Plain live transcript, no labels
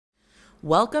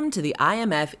Welcome to the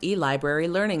IMF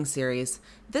eLibrary Learning Series.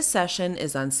 This session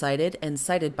is on cited and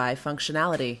cited by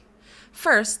functionality.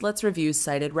 First, let's review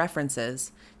cited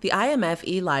references. The IMF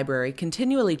eLibrary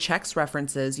continually checks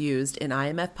references used in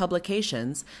IMF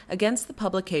publications against the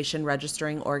publication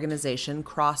registering organization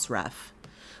Crossref.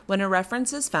 When a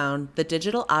reference is found, the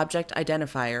Digital Object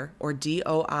Identifier, or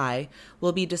DOI,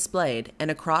 will be displayed, and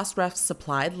a Crossref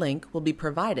supplied link will be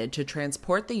provided to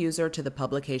transport the user to the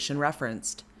publication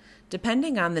referenced.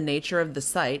 Depending on the nature of the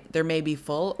site, there may be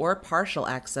full or partial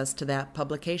access to that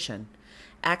publication.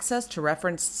 Access to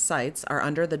referenced sites are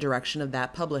under the direction of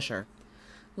that publisher.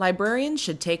 Librarians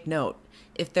should take note.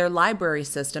 If their library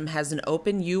system has an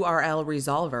open URL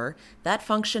resolver, that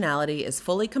functionality is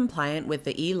fully compliant with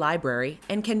the eLibrary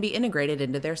and can be integrated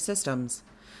into their systems.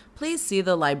 Please see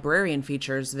the Librarian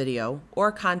Features video or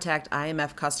contact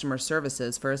IMF Customer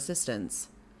Services for assistance.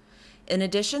 In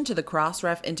addition to the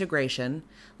Crossref integration,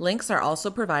 links are also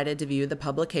provided to view the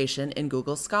publication in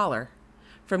Google Scholar.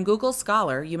 From Google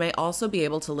Scholar, you may also be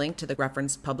able to link to the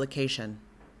referenced publication.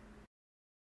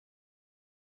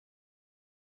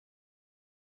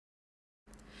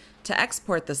 To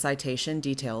export the citation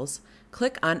details,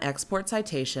 click on Export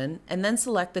Citation and then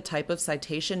select the type of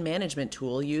citation management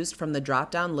tool used from the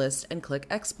drop-down list and click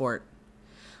Export.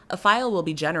 A file will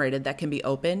be generated that can be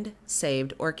opened,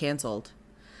 saved, or canceled.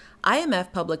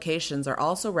 IMF publications are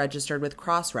also registered with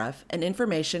Crossref, and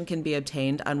information can be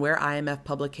obtained on where IMF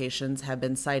publications have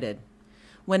been cited.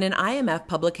 When an IMF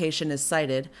publication is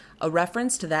cited, a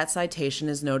reference to that citation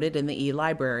is noted in the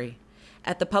eLibrary.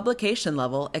 At the publication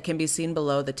level, it can be seen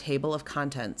below the table of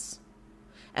contents.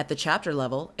 At the chapter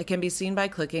level, it can be seen by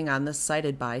clicking on the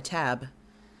Cited By tab.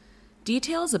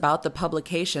 Details about the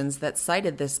publications that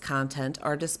cited this content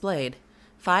are displayed.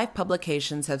 5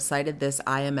 publications have cited this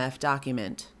IMF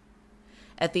document.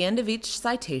 At the end of each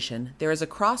citation, there is a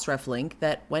Crossref link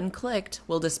that, when clicked,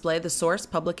 will display the source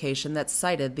publication that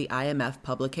cited the IMF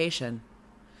publication.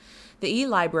 The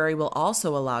eLibrary will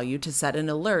also allow you to set an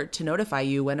alert to notify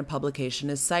you when a publication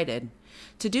is cited.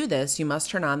 To do this, you must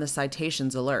turn on the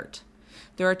Citations alert.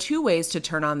 There are 2 ways to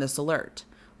turn on this alert.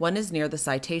 One is near the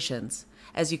citations.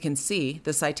 As you can see,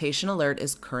 the citation alert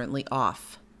is currently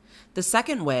off. The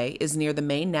second way is near the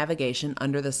main navigation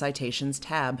under the Citations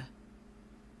tab.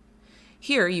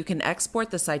 Here, you can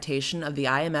export the citation of the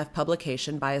IMF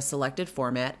publication by a selected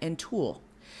format and tool.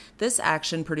 This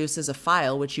action produces a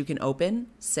file which you can open,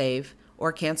 save,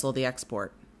 or cancel the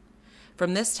export.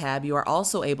 From this tab, you are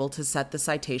also able to set the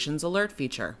Citations Alert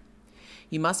feature.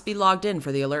 You must be logged in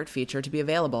for the alert feature to be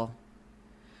available.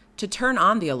 To turn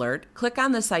on the alert, click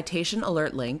on the Citation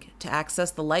Alert link to access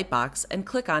the lightbox and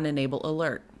click on Enable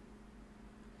Alert.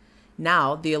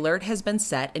 Now, the alert has been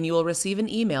set and you will receive an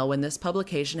email when this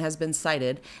publication has been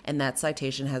cited and that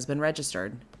citation has been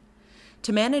registered.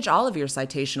 To manage all of your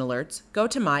citation alerts, go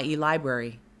to My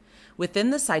eLibrary. Within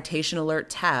the Citation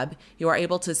Alert tab, you are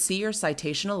able to see your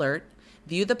citation alert,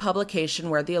 view the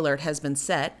publication where the alert has been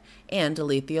set, and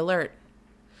delete the alert.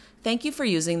 Thank you for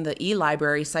using the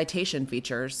eLibrary citation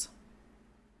features.